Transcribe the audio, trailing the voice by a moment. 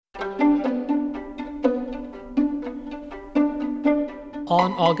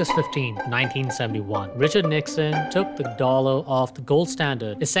On August 15, 1971, Richard Nixon took the dollar off the gold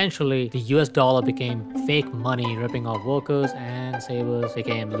standard. Essentially, the US dollar became fake money, ripping off workers, and savers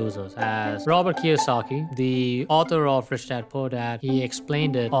became losers. As Robert Kiyosaki, the author of Rich Dad Poor Dad, he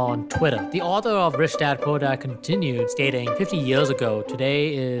explained it on Twitter. The author of Rich Dad Poor Dad continued, stating, 50 years ago,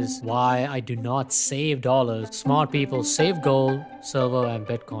 today is why I do not save dollars. Smart people save gold, silver, and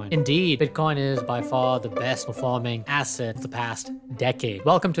Bitcoin. Indeed, Bitcoin is by far the best performing asset of the past decade.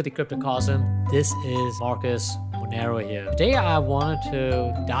 Welcome to the Cryptocosm. This is Marcus Monero here. Today I wanted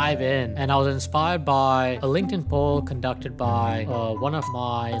to dive in, and I was inspired by a LinkedIn poll conducted by one of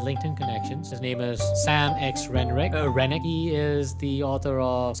my LinkedIn connections. His name is Sam X Rennick. He is the author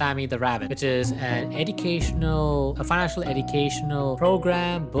of Sammy the Rabbit, which is a financial educational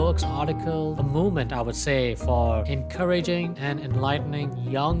program, books, article, a movement, I would say, for encouraging and enlightening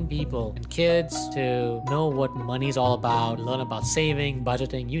young people and kids to know what money's all about, learn about saving,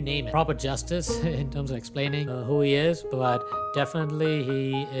 budgeting, you name it. Proper justice in terms of explaining who he is, but definitely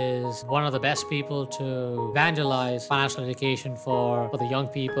he is one of the best people to evangelize financial education for the young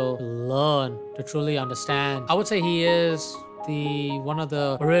people to learn, to truly understand. I would say he is one of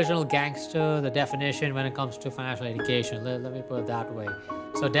the original gangster, the definition when it comes to financial education. Let me put it that way.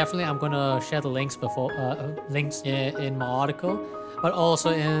 So definitely I'm going to share the links in my article. But also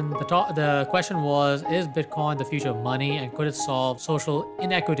the question was, is Bitcoin the future of money, and could it solve social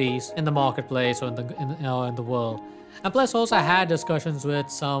inequities in the marketplace or in the world? And plus also I had discussions with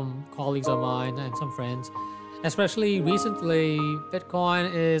some colleagues of mine and some friends, especially recently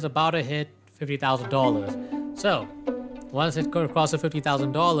Bitcoin is about to hit $50,000. So once it crosses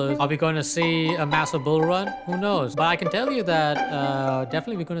 $50,000, are we going to see a massive bull run? Who knows? But I can tell you that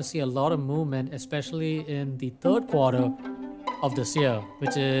definitely we're going to see a lot of movement, especially in the third quarter of this year,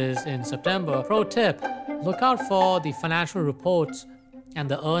 which is in September. Pro tip, look out for the financial reports and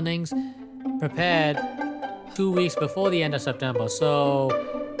the earnings prepared 2 weeks before the end of September. So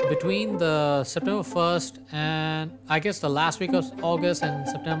between the September 1st and I guess the last week of August and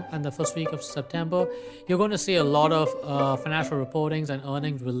September and the first week of September, you're going to see a lot of financial reportings and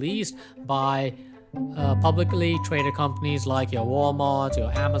earnings released by publicly traded companies like your Walmarts,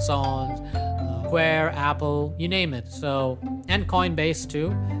 your Amazons, Square, Apple, you name it. So, and Coinbase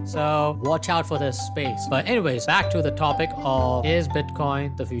too. So watch out for this space. But anyways, back to the topic of, is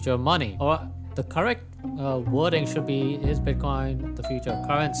Bitcoin the future of money? Or the correct wording should be, is Bitcoin the future of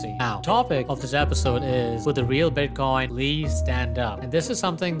currency? Now, topic of this episode is, would the real Bitcoin please stand up? And this is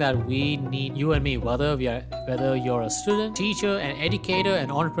something that we need, you and me, whether you're a student, teacher, an educator, an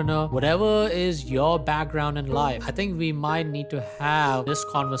entrepreneur, whatever is your background in life. I think we might need to have this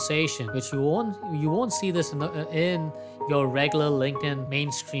conversation, which you won't see this in your regular LinkedIn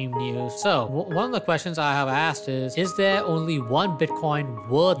mainstream news. So one of the questions I have asked is there only one Bitcoin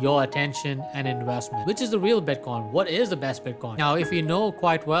worth your attention and investment? Which is the real Bitcoin? What is the best Bitcoin? Now, if you know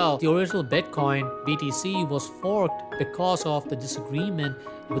quite well, the original Bitcoin, BTC, was forked because of the disagreement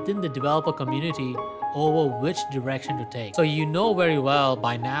within the developer community over which direction to take. So you know very well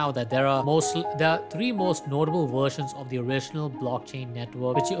by now that there are three most notable versions of the original blockchain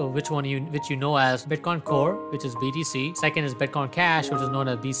network, which you know as Bitcoin Core, which is BTC. Second is Bitcoin Cash, which is known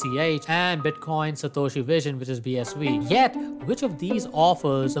as BCH, and Bitcoin Satoshi Vision, which is BSV. Yet, which of these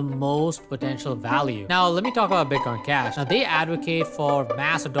offers the most potential value? Now, let me talk about Bitcoin Cash. Now, they advocate for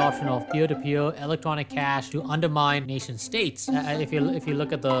mass adoption of peer-to-peer electronic cash to undermine nation states. If you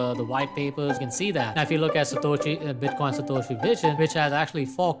look at the white papers, you can see that. Now, if you look at Bitcoin Satoshi Vision, which has actually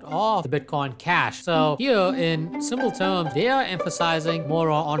forked off the Bitcoin Cash. So here, in simple terms, they are emphasizing more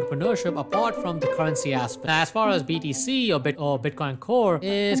on entrepreneurship apart from the currency aspect. Now, as far as BTC or Bitcoin Core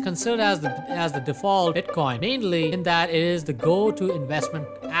is considered as the default Bitcoin, mainly in that it is the go-to investment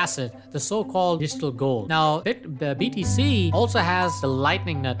asset, the so-called digital gold. Now, BTC also has the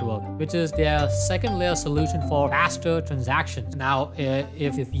Lightning Network, which is their second layer solution for faster transactions. Now,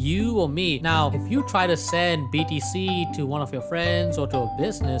 if you or me, if you try to send BTC to one of your friends or to a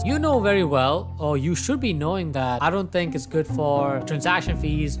business, you know very well, or you should be knowing that I don't think it's good for transaction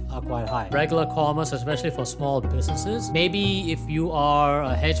fees are quite high. Regular commerce, especially for small businesses, maybe if you are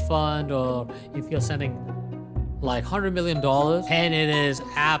a hedge fund or if you're sending like $100 million, and it is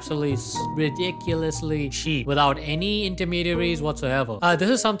absolutely ridiculously cheap without any intermediaries whatsoever. This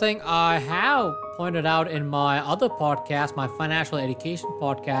is something I have pointed out in my other podcast, my financial education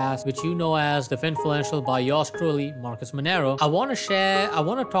podcast, which you know as The Finfluential by yours truly, Marcus Monero. I want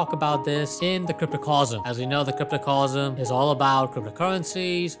to talk about this in the Cryptocosm. As you know, the Cryptocosm is all about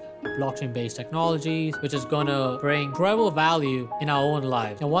cryptocurrencies, blockchain-based technologies, which is going to bring incredible value in our own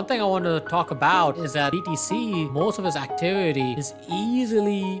lives. Now, one thing I want to talk about is that BTC, most of its activity is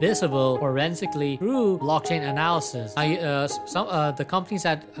easily visible forensically through blockchain analysis. Now, the companies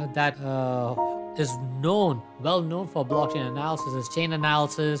that is well known for blockchain analysis is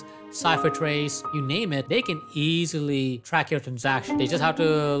Chainalysis, CipherTrace, you name it. They can easily track your transaction. They just have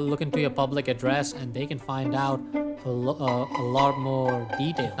to look into your public address and they can find out a lot more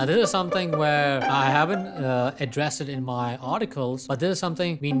detail. Now, this is something where I haven't addressed it in my articles, but this is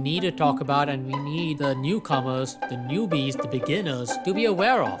something we need to talk about, and we need the newcomers, the newbies, the beginners to be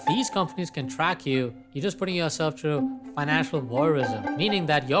aware of. These companies can track you. You're just putting yourself through financial voyeurism, meaning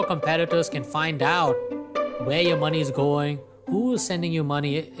that your competitors can find out where your money is going, who is sending you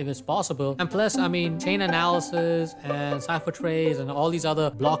money if it's possible. And plus, I mean, Chainalysis and CipherTrace and all these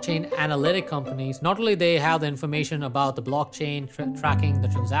other blockchain analytic companies, not only they have the information about the blockchain tracking the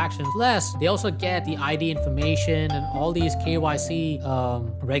transactions, plus they also get the ID information and all these KYC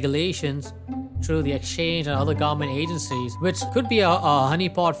regulations through the exchange and other government agencies, which could be a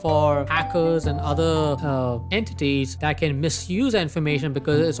honeypot for hackers and other entities that can misuse information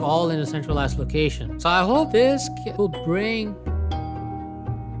because it's all in a centralized location. So I hope this will bring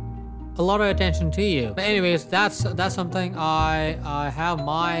a lot of attention to you. But anyways, that's something I have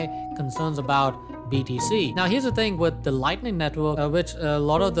my concerns about BTC. Now, here's the thing with the Lightning Network, which a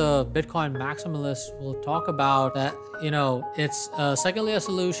lot of the Bitcoin maximalists will talk about, that, you know, it's a second layer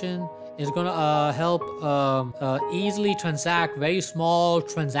solution. Is going to help easily transact very small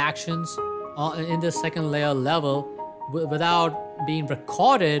transactions in the second layer level without being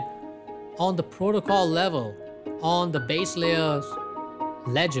recorded on the protocol level, on the base layer's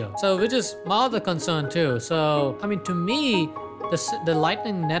ledger. So, which is my other concern too. So, I mean, to me, the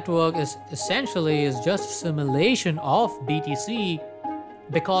Lightning Network is essentially just a simulation of BTC,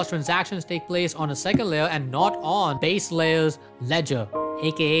 because transactions take place on a second layer and not on base layer's ledger,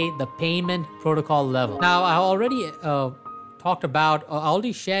 aka the payment protocol level. Now, I already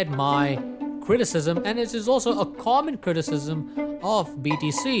already shared my criticism, and it is also a common criticism of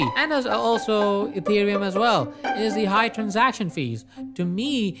BTC and as also Ethereum as well, is the high transaction fees. To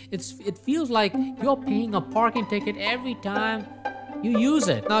me, it feels like you're paying a parking ticket every time you use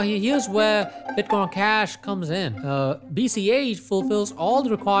it. Now, here's where Bitcoin Cash comes in. BCH fulfills all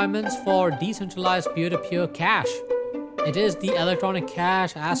the requirements for decentralized peer-to-peer cash. It is the electronic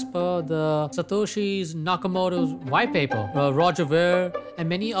cash as per the Satoshi Nakamoto's white paper. Roger Ver and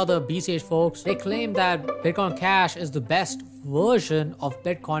many other BCH folks, they claim that Bitcoin Cash is the best version of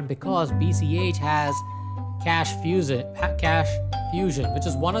Bitcoin because BCH has cash fusion, which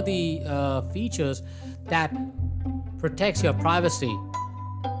is one of the features that protects your privacy.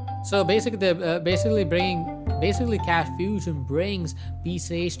 So basically, Cash Fusion brings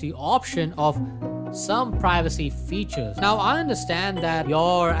BCH the option of some privacy features. Now, I understand that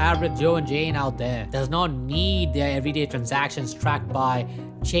your average Joe and Jane out there does not need their everyday transactions tracked by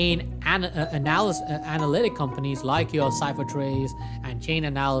chain analytic companies like your CipherTrace and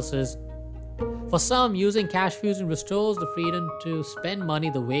Chainalysis. For some, using Cash Fusion restores the freedom to spend money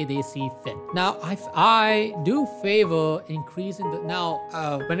the way they see fit. Now, I do favor increasing the... Now,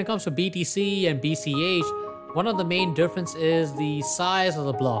 when it comes to BTC and BCH, one of the main difference is the size of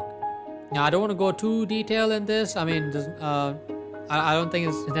the block. Now, I don't want to go too detailed in this. I mean, I don't think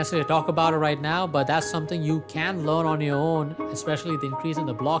it's necessary to talk about it right now, but that's something you can learn on your own, especially the increase in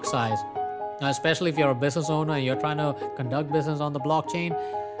the block size. Now, especially if you're a business owner and you're trying to conduct business on the blockchain,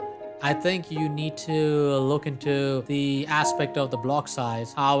 I think you need to look into the aspect of the block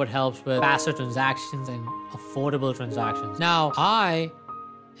size, how it helps with faster transactions and affordable transactions. Now, I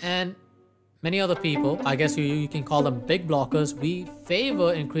and many other people, I guess you can call them big blockers, we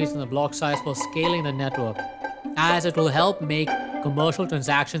favor increasing the block size for scaling the network, as it will help make commercial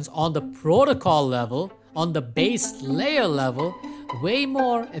transactions on the protocol level, on the base layer level, way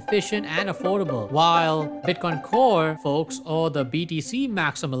more efficient and affordable. While Bitcoin Core folks or the BTC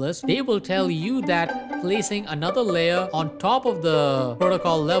maximalists, they will tell you that placing another layer on top of the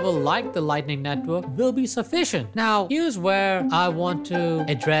protocol level like the Lightning Network will be sufficient. Now, here's where I want to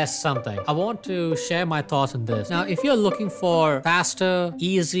address something. I want to share my thoughts on this. Now, if you're looking for faster,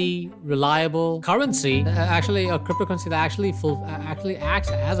 easy, reliable currency, actually a cryptocurrency that actually acts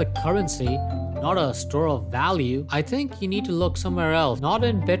as a currency, not a store of value, I think you need to look somewhere else. Not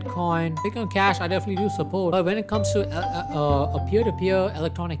in Bitcoin. Bitcoin Cash I definitely do support, but when it comes to a peer-to-peer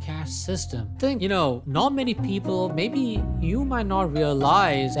electronic cash system, I think, not many people, maybe you might not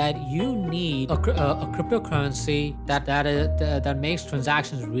realize that you need a cryptocurrency that makes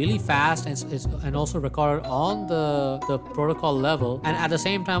transactions really fast and also recorded on the protocol level, and at the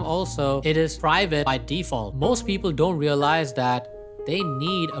same time also it is private by default. Most people don't realize that they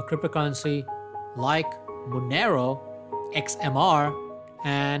need a cryptocurrency like Monero, XMR,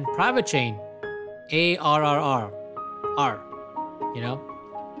 and private chain, ARRR.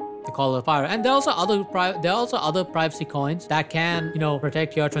 They call it private. And there are also other privacy coins that can,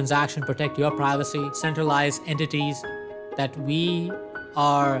 protect your transaction, protect your privacy, centralized entities that we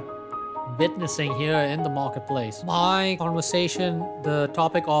are witnessing here in the marketplace. My conversation, the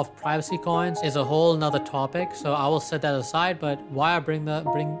topic of privacy coins, is a whole nother topic, so I will set that aside. But why I bring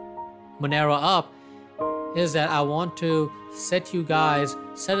Monero up is that I want to set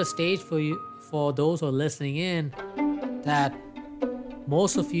a stage for those who are listening in, that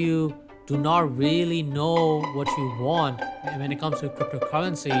most of you do not really know what you want when it comes to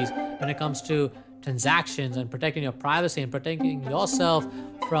cryptocurrencies, when it comes to transactions and protecting your privacy and protecting yourself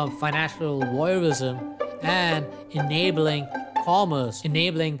from financial voyeurism and enabling commerce,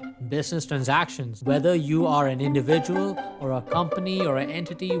 enabling business transactions. Whether you are an individual or a company or an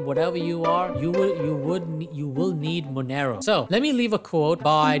entity, whatever you are, you will need Monero. So let me leave a quote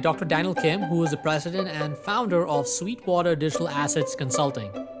by Dr. Daniel Kim, who is the president and founder of Sweetwater Digital Assets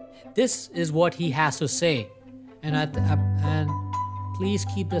Consulting. This is what he has to say, and please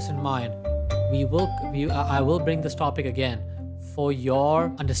keep this in mind. I will bring this topic again for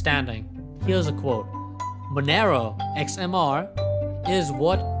your understanding. Here's a quote. Monero, XMR, is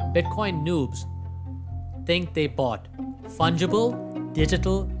what Bitcoin noobs think they bought. Fungible,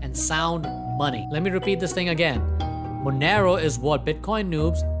 digital, and sound money. Let me repeat this thing again. Monero is what Bitcoin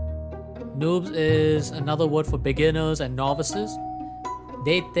noobs is another word for beginners and novices,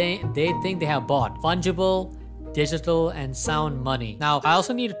 they think they have bought. Fungible, digital, and sound money. Now, I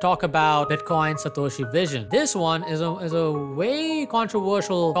also need to talk about Bitcoin Satoshi Vision. This one is a way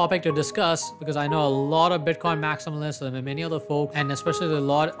controversial topic to discuss, because I know a lot of Bitcoin maximalists and many other folks, and especially a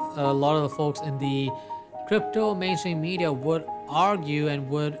lot of the folks in the crypto mainstream media would argue and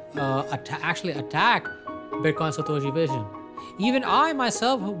would actually attack Bitcoin Satoshi Vision. Even I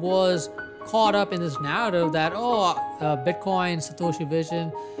myself was caught up in this narrative that Bitcoin Satoshi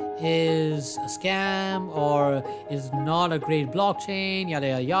Vision is a scam or is not a great blockchain, yada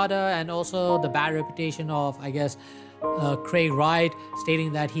yada yada, and also the bad reputation of, I guess, Craig Wright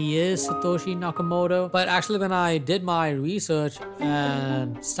stating that he is Satoshi Nakamoto. But actually, when I did my research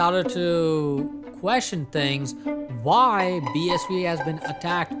and started to question things, why BSV has been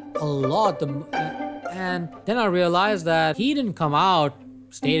attacked a lot, and then I realized that he didn't come out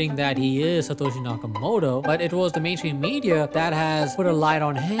stating that he is Satoshi Nakamoto, but it was the mainstream media that has put a light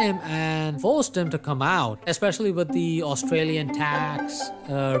on him and forced him to come out, especially with the Australian tax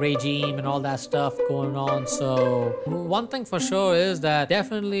regime and all that stuff going on. So one thing for sure is that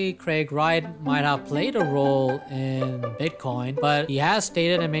definitely Craig Wright might have played a role in Bitcoin, but he has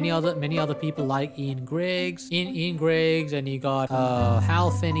stated, and many other people like Ian Griggs, and you got Hal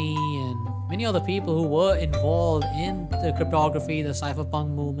Finney and many other people who were involved in the cryptography, the cypherpunk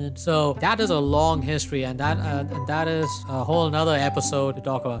movement. So that is a long history, and that is a whole nother episode to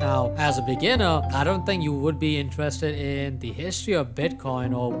talk about. Now, as a beginner, I don't think you would be interested in the history of Bitcoin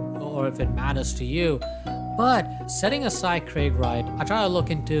or if it matters to you. But setting aside Craig Wright, I try to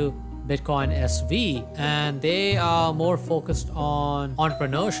look into Bitcoin SV, and they are more focused on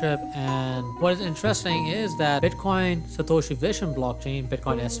entrepreneurship. And what is interesting is that Bitcoin Satoshi Vision blockchain,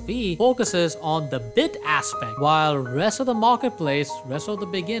 Bitcoin SV, focuses on the bit aspect, while rest of the marketplace, rest of the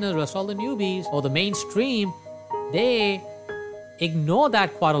beginners, rest of the newbies, or the mainstream, they ignore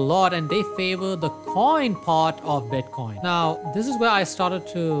that quite a lot, and they favor the coin part of Bitcoin. Now, this is where I started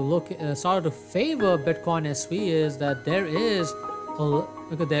to favor Bitcoin SV, is that there is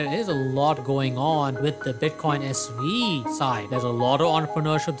a lot going on with the Bitcoin SV side. There's a lot of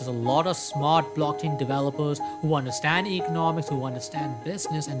entrepreneurship, there's a lot of smart blockchain developers who understand economics, who understand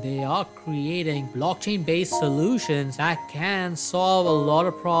business, and they are creating blockchain-based solutions that can solve a lot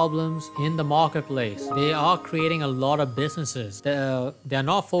of problems in the marketplace. They are creating a lot of businesses. They're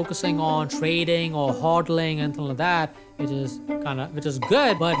not focusing on trading or hodling, anything like that. Which is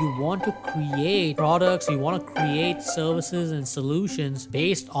good, but you want to create products, you want to create services and solutions based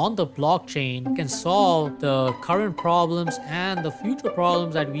based on the blockchain can solve the current problems and the future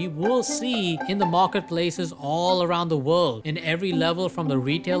problems that we will see in the marketplaces all around the world. In every level, from the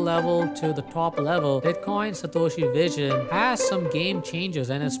retail level to the top level, Bitcoin Satoshi Vision has some game changers,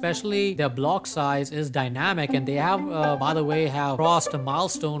 and especially their block size is dynamic, and they have, by the way, have crossed a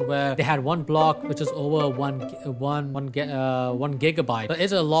milestone where they had one block which is over one gigabyte. So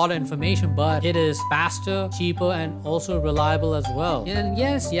it's a lot of information, but it is faster, cheaper, and also reliable as well. And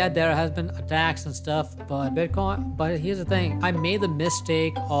yes, there has been attacks and stuff, but here's the thing. I made the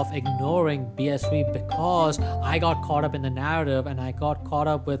mistake of ignoring BSV because I got caught up in the narrative, and I got caught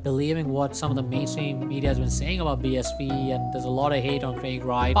up with believing what some of the mainstream media has been saying about BSV, and there's a lot of hate on Craig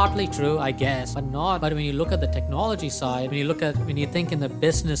Wright. Partly true, I guess, but not. But when you look at the technology side, when you think in the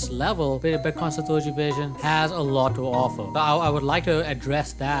business level, Bitcoin Satoshi Vision has a lot to offer. So I would like to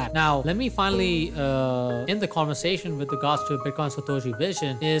address that. Now, let me finally end the conversation with regards to Bitcoin Satoshi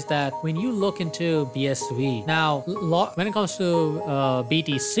Vision is that when you look into BSV, now, when it comes to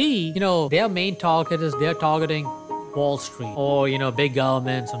BTC, their main target is they're targeting Wall Street or, big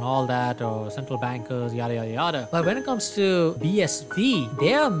governments and all that, or central bankers, yada, yada, yada. But when it comes to BSV,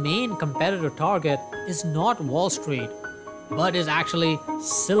 their main competitor target is not Wall Street, but is actually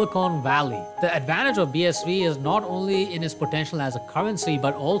Silicon Valley. The advantage of BSV is not only in its potential as a currency,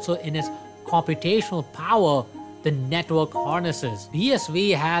 but also in its computational power the network harnesses.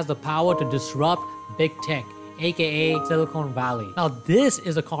 BSV has the power to disrupt big tech, aka Silicon Valley. Now, this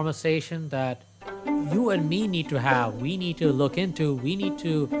is a conversation that you and me need to have. We need to look into, we need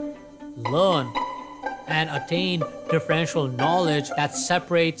to learn and attain differential knowledge that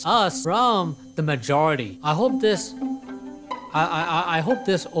separates us from the majority. I hope this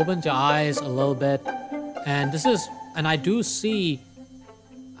opens your eyes a little bit, and I do see,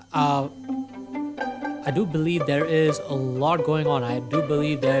 I do believe there is a lot going on. I do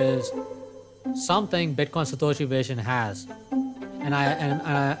believe there is something Bitcoin Satoshi Vision has,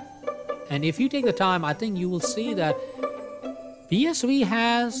 and if you take the time, I think you will see that BSV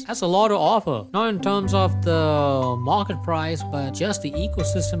has a lot to offer, not in terms of the market price, but just the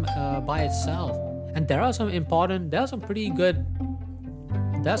ecosystem by itself. And there are some pretty good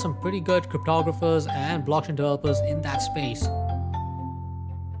cryptographers and blockchain developers in that space.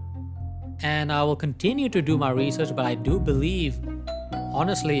 And I will continue to do my research, but I do believe,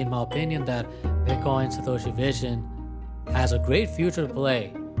 honestly, in my opinion, that Bitcoin Satoshi Vision has a great future to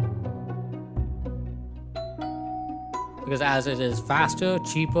play. Because as it is faster,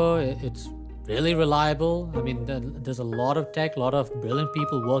 cheaper, it's really reliable. I mean, there's a lot of tech, a lot of brilliant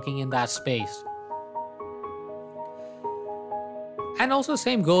people working in that space. And also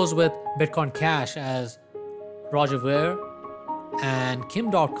same goes with Bitcoin Cash, as Roger Ver and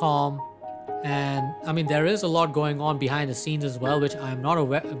Kim.com. And I mean, there is a lot going on behind the scenes as well, which I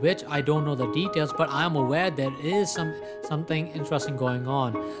don't know the details, but I'm aware there is something interesting going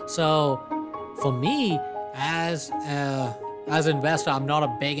on. So for me, as an investor, I'm not a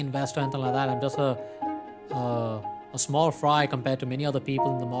big investor or anything like that. I'm just a small fry compared to many other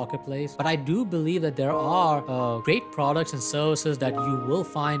people in the marketplace. But I do believe that there are great products and services that you will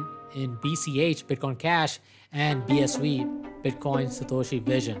find in BCH, Bitcoin Cash, and BSV, Bitcoin Satoshi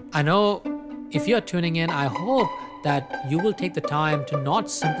Vision. I know if you're tuning in, I hope that you will take the time to not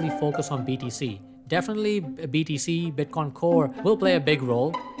simply focus on BTC. Definitely BTC, Bitcoin Core, will play a big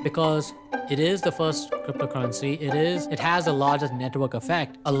role because it is the first cryptocurrency. It has the largest network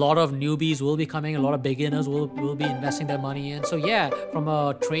effect. A lot of newbies will be coming, a lot of beginners will be investing their money in. So yeah, from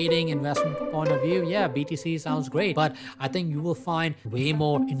a trading investment point of view, yeah, BTC sounds great. But I think you will find way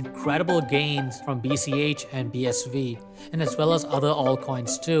more incredible gains from BCH and BSV, and as well as other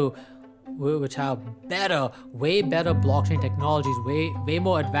altcoins too, which have way better blockchain technologies, way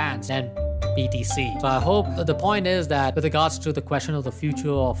more advanced than BTC. So I hope the point is that with regards to the question of the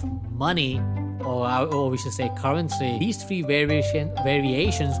future of money, or we should say currency, these three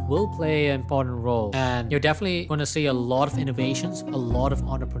variations will play an important role. And you're definitely going to see a lot of innovations, a lot of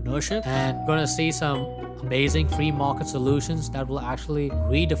entrepreneurship, and going to see some amazing free market solutions that will actually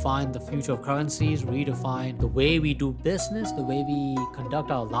redefine the future of currencies, redefine the way we do business, the way we conduct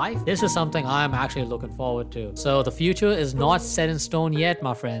our life. This is something I'm actually looking forward to. So the future is not set in stone yet,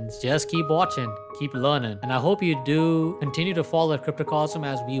 my friends. Just keep watching, keep learning. And I hope you do continue to follow Cryptocosm,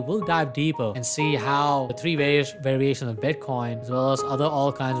 as we will dive deeper and see how the three variations of Bitcoin, as well as other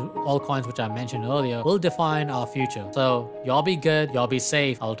altcoins which I mentioned earlier, will define our future. So y'all be good, y'all be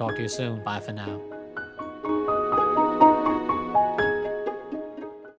safe. I'll talk to you soon. Bye for now.